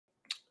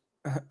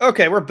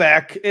Okay, we're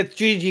back. It's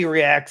GG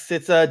Reacts.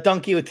 It's a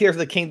Donkey with Tears of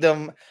the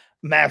Kingdom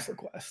Master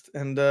Quest,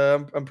 and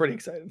I'm pretty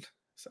excited.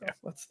 So yeah,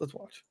 let's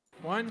watch.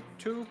 1,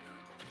 2,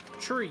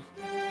 3.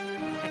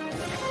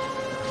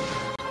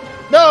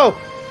 No,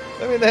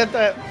 I mean they hit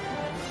that.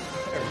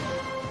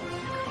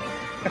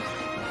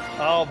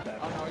 Oh,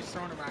 Oh no, he's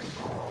throwing it back.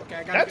 Okay,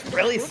 I got that's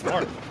really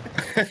smart.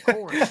 Of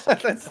course.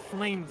 That's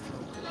flamethrower.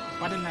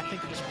 Why didn't I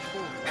think of this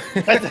before?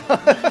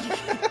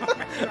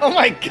 Oh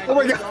my god!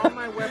 I put all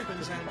my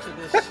weapons into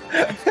this.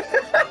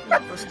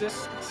 Was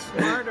this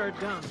smart or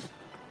dumb?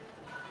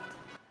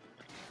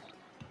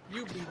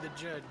 You be the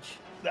judge.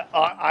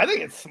 I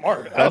think it's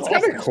smart. That's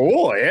kind of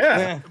cool,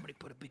 yeah. Somebody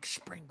put a big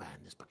spring behind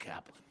this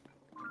bokoblin.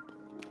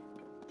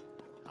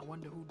 I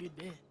wonder who did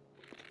that.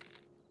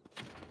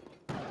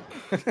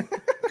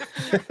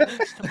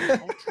 Thanks to my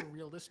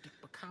ultra-realistic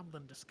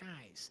bokoblin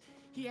disguise,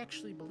 he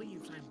actually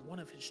believes I'm one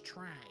of his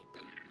tribe.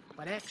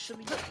 But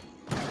actually,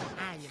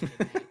 I am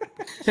the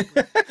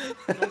guy.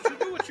 Don't you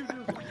do what you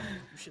do.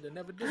 You should have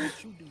never done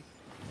what you do.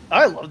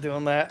 I love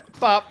doing that.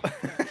 Bop. Yeah,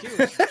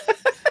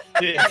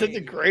 Dude, it's such a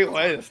great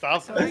way to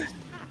stop so things.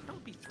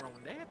 don't be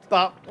throwing that.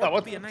 Bop. That Oh,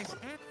 would be a nice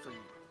hat for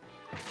you.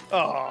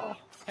 Oh.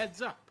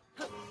 Heads up.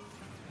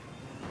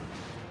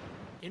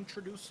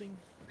 Introducing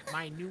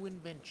my new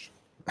invention.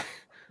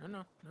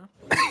 No.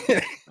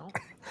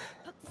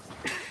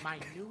 My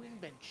new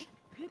invention.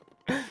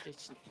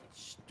 This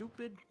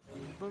stupid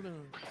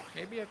balloon.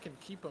 Maybe I can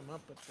keep them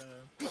up at the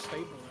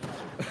stabilizer.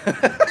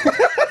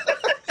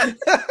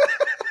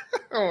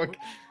 Oh,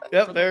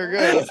 yep, there it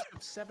goes.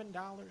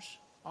 $7.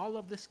 All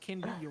of this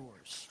can be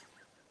yours.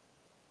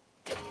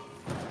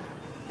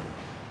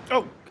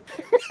 Oh.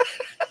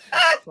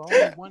 For only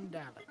 $1.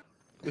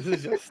 This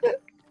is just.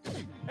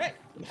 Hey,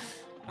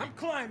 I'm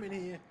climbing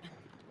here.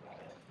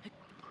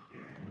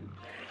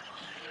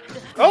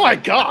 Oh my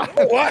god!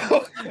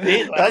 Wow.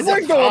 That's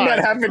like the one that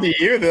happened to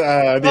you the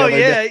Oh other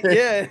yeah,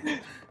 day. yeah.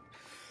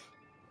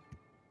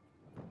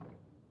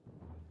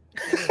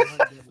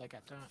 Like I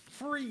thought.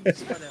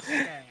 Freeze for the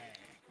sky.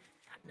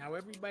 Now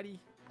everybody,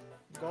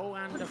 go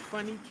on the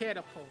funny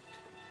catapult.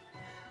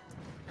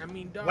 I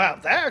mean, dog. Wow,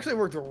 that actually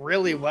worked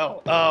really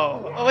well.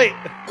 Oh wait.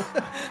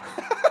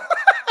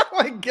 Oh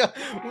my god.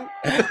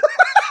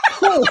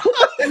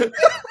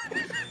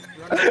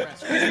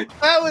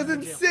 That was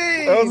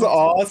insane. That was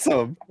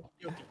awesome.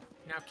 Okay.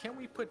 Now, can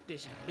we put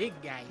this big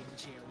guy in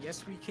jail?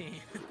 Yes, we can.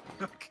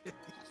 Okay.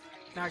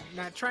 Now,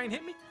 try and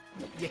hit me.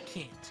 You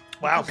can't.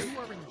 Wow. Because you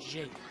are in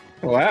jail.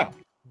 Wow.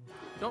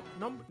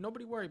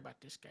 Nobody worry about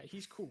this guy.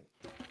 He's cool.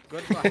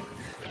 Good luck.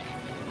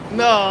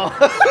 No.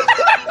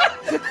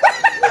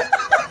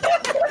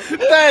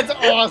 That's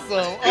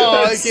awesome.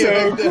 Oh, That's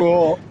so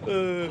cool.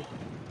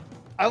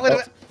 I would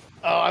have.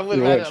 Oh, I would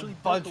have had a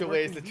would. bunch of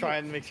ways to try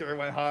and make sure it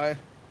went high.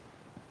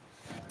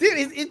 Dude,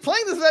 he's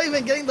playing this without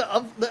even getting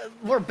the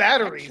more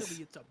batteries.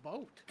 Actually, it's a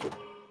boat.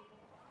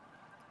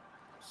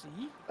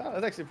 See? Oh,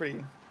 that's actually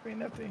pretty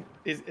nifty.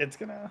 It's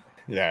gonna.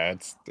 Yeah,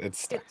 it's It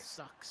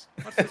sucks.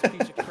 What's this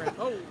piece of crap?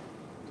 Oh,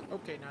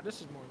 okay. Now this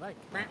is more like.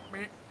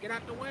 Get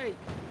out the way.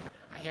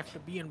 I have to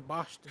be in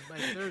Boston by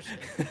Thursday.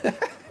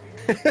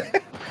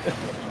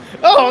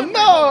 Oh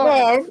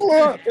no!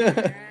 Oh,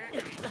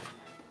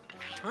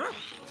 Huh?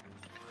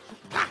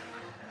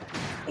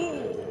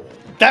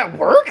 That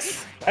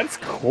works? that's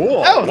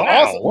cool. That was Wow,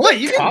 awesome. what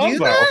Wait, you a can do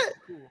combo. that?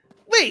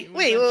 Wait.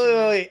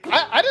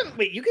 I didn't.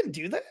 Wait, you can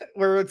do that?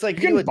 Where it's like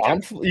You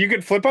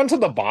can flip onto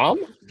the bomb?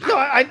 No,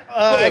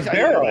 the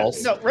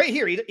barrels. No, right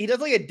here. He does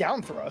like a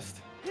down thrust.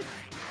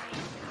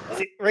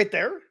 See, right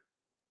there.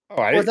 Oh,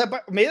 Or is that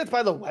maybe that's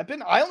by the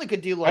weapon? I only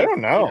could do like I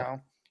don't know.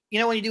 You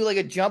know when you do like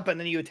a jump and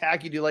then you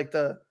attack, you do like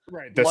the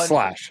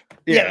slash.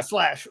 Yeah, the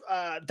slash.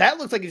 That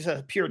looks like it's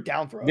a pure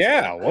down thrust.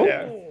 Yeah. Whoa.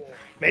 Yeah.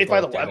 Maybe it's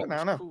by the weapon. I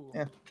don't know. Cool.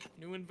 Yeah.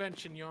 New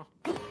invention, y'all.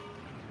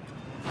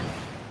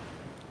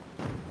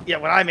 Yeah,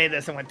 when I made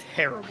this, it went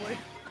terribly.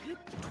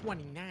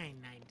 $29.99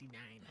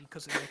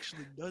 because it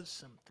actually does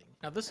something.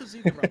 Now this is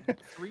either a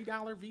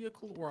 $3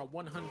 vehicle or a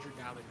 $100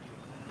 vehicle.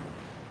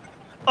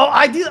 Oh,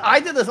 I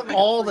did this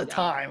all the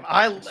time.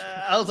 I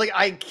was like,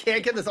 I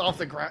can't get this off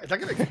the ground. Is that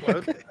gonna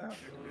explode?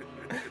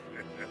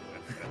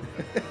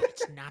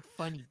 It's not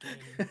funny,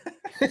 game.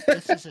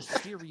 This is a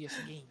serious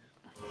game.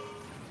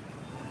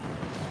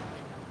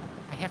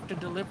 I have to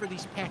deliver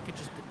these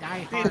packages to Die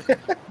Hard.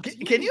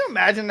 Can you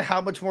imagine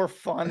how much more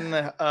fun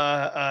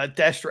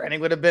Death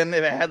Stranding would have been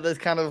if it had this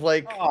kind of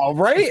like? Oh,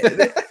 right.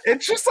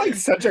 It's just like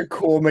such a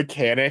cool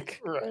mechanic.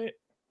 Right.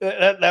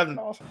 That was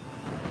awesome.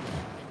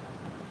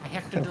 I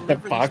have to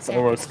deliver That box these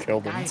almost packages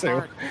killed to him Die too.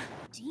 Hard.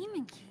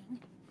 Demon King?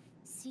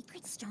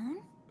 Secret Stone?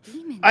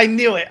 Demon I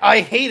knew it. I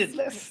hated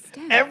this.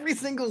 Every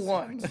single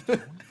one.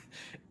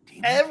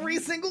 Every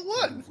single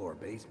one. Floor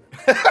basement.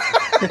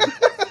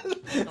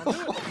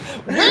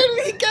 Where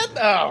did he get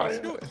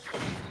that? Oh,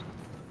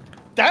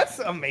 that's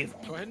amazing.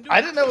 Go ahead and do I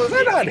it. didn't know it was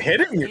They're not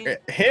hitting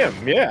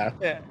him, yeah.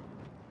 Yeah.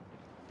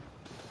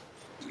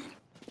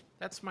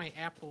 That's my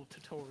Apple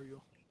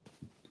tutorial.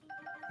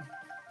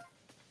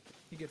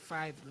 You get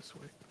 5 this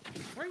way.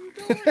 Where are you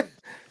going?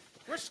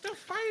 We're still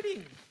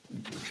fighting.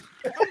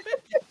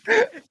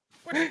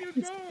 Where did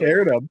you go?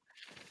 Scared him.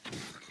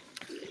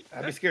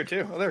 I'd be scared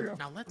too. Oh, there we go.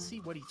 Now let's see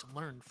what he's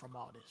learned from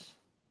all this.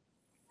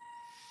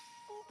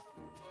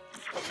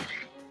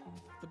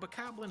 The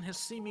Bokoblin has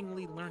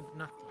seemingly learned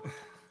nothing,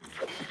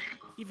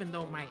 even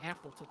though my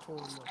Apple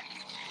tutorial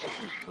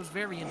was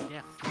very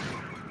in-depth.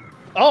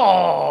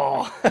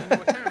 Oh! You know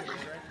what time it is,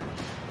 right?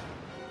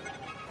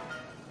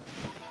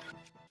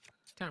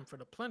 Time for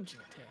the plunging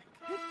attack.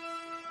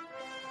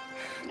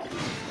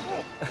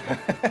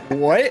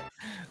 What?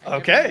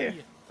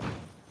 Okay.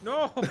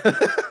 No! No!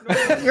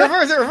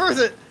 Reverse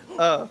it.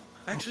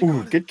 Actually,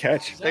 Ooh, good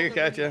catch. Take a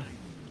catch, yeah.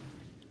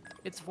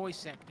 It's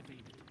voice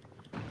activated.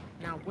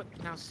 Now what?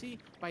 Now see,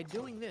 by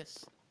doing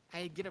this,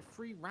 I get a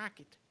free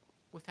rocket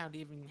without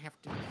even have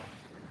to.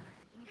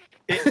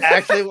 It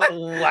actually,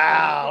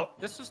 wow.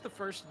 This is the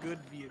first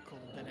good vehicle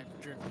that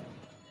I've driven.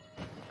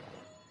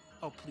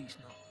 Oh please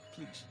no!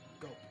 Please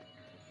go,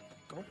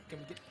 go! Can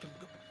we go? Can we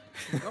go?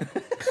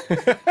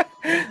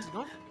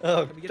 Go?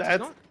 Oh, Can we get this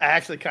that's going?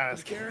 actually kind of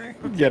scary.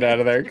 Get out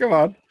of there. Come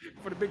on.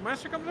 For the big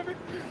monster comes over.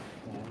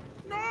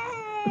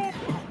 No!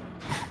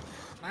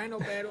 Final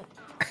battle.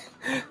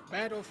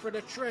 Battle for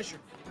the treasure.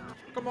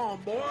 Come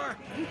on, boy.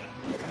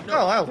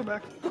 No, I'll go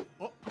back.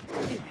 Oh.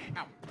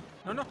 Ow.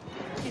 No, no. Ow,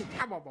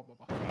 ow, ow, ow,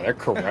 ow. Oh, they're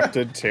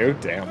corrupted too.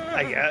 Damn.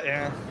 I get,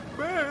 yeah.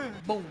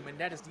 Boom, and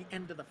that is the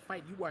end of the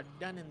fight. You are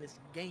done in this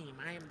game.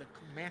 I am the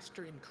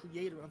master and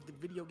creator of the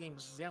video game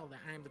Zelda.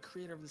 I am the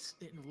creator of this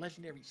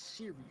legendary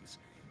series.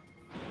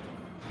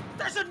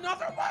 There's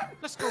another one!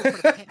 Let's go for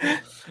the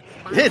pet.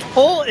 His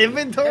whole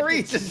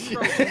inventory just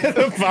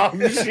The bomb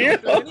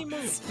shield. Any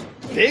moves.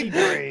 big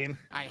brain.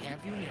 I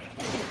have you now.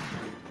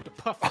 The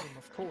puff room,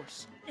 of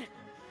course.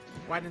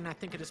 Why didn't I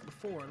think of this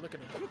before? Look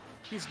at him.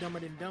 He's dumber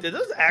than dumb. Did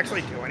those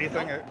actually do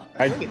anything?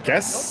 I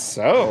guess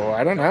so.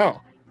 I don't know.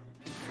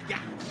 Yeah,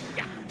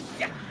 yeah,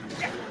 yeah,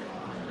 yeah.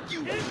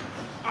 You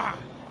are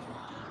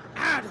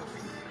out of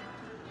here.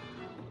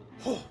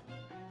 Oh.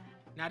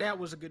 Now that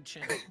was a good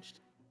challenge.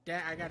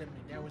 That I gotta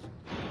admit, that was.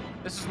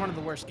 This is one of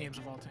the worst games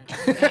of all time.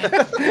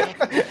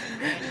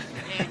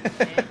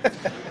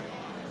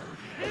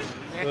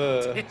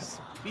 This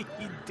be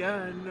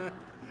done.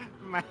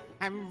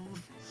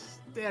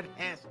 That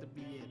has to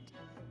be it.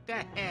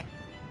 That has.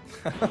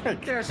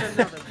 There's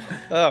another one.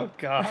 Oh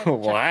god.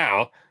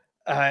 Wow.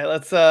 All right,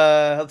 let's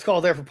call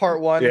it there for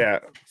part 1. Yeah.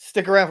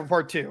 Stick around for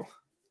part 2.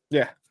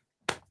 Yeah.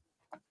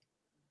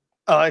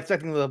 Oh,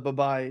 expecting the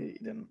bye-bye. You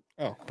didn't.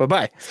 Oh,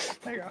 bye-bye.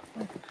 There you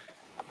go.